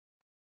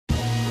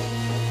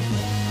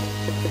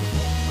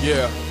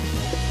Yeah.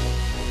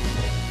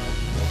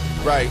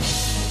 Right.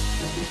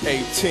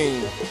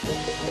 18.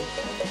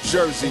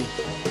 Jersey.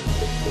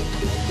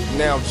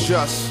 Now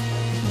just.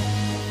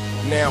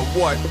 Now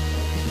what?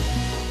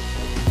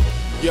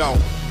 Yo.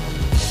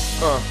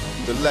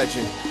 The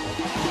legend.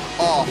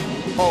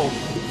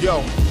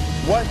 Yo.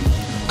 What?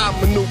 I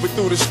maneuver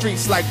through the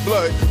streets like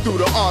blood through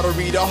the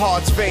artery, the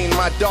heart's vein.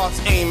 My darts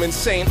aim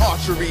insane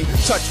archery.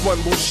 Touch one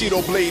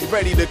Bushido blade,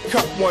 ready to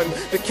cut one.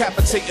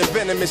 Decapitating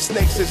venomous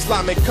snakes,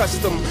 Islamic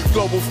custom,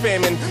 global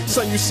famine.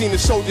 Son, you seen the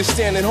soldiers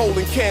standing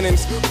holding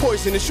cannons.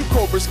 Poisonous, you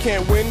cobras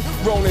can't win.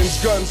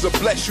 Ronin's guns will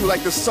bless you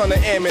like the son of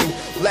Ammon.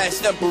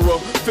 Last emperor,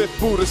 fifth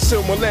Buddha,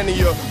 still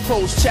millennia.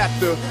 Closed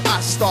chapter,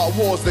 I start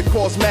wars that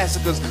cause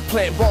massacres.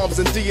 Plant bombs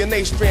and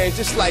DNA strands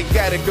just like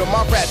Gattaca.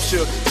 My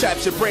rapture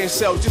traps your brain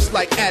cells just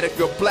like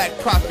Attica. Black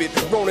prophet,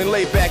 Ronin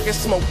lay back and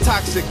smoke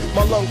toxic.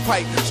 My lung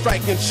pipe,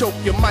 strike and choke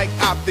your mic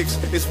optics.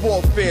 It's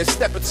warfare,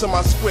 step into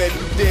my square,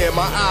 you dare.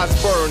 My eyes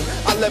burn,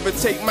 I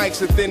levitate mics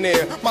in thin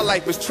air. My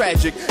life is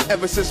tragic,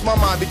 ever since my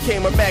mind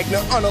became a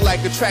magnet.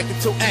 Unlike attracted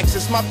to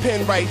axis, my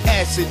pen write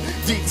acid.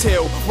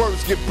 Detail,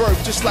 words get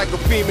birthed just like a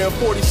female.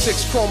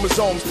 46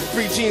 chromosomes,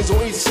 3 genes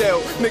on each cell.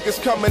 Niggas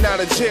coming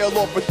out of jail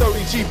off a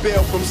 30G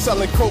bail from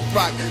selling coke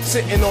rock.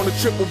 Sitting on a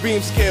triple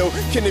beam scale,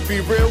 can it be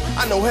real?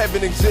 I know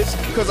heaven exists,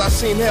 cause I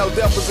seen hell.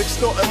 Devils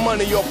extorting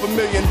money off $1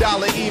 million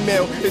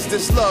email. Is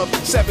this love?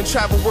 7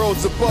 travel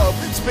worlds above.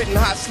 Spitting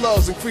hot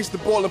slugs, increase the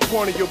boiling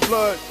point of your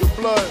blood. Your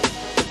blood.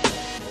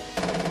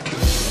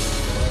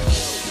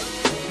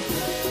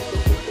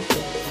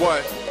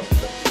 What?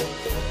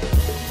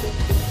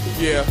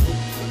 Yeah.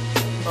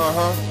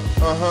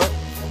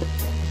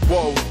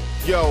 Whoa,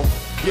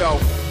 yo.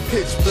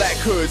 Pitch black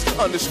hoods,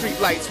 under street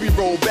lights, we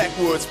roll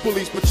backwards.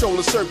 Police patrol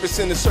the surface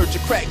in the search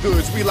of crack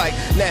goods. We like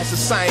NASA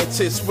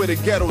scientists with a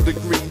ghetto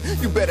degree.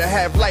 You better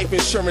have life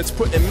insurance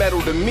putting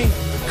metal to me.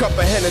 Cup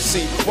of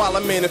Hennessy while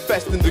I'm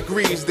manifesting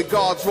degrees. The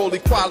guards roll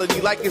equality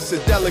like it's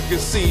a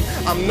delicacy.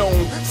 I'm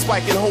known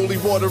spiking holy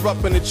water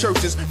up in the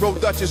churches.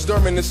 Road Dutchess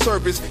during the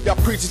service. Y'all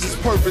preachers is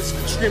purpose,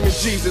 screaming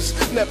Jesus.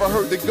 Never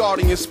heard the God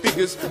in your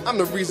speakers. I'm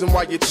the reason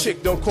why your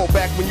chick don't call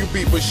back when you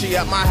beat her. She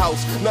at my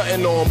house,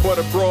 nothing on but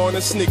a bra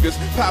and sneakers.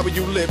 Power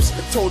you lips,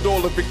 told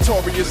all the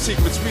Victoria's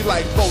secrets. We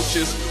like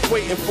vultures,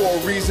 waiting for a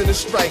reason to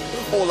strike.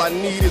 All I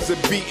need is a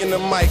beat and a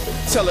mic.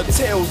 Tell the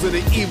tales of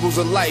the evils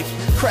of life.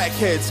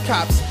 Crackheads,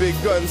 cops, big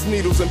guns,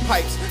 needles and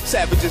pipes.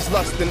 Savages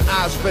lusting,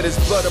 eyes red as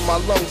blood in my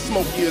lungs,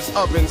 smoky as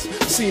ovens.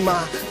 See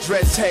my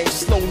dreads hang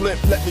slow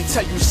limp, let me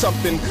tell you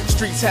something.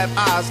 Streets have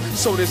eyes,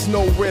 so there's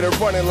nowhere to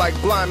running like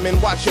blind men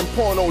watching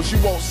pornos.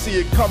 You won't see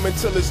it coming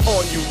till it's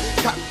on you.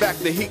 Cock back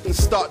the heat and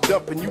start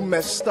dumping. You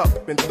messed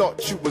up and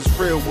thought you was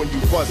real when you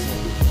wasn't.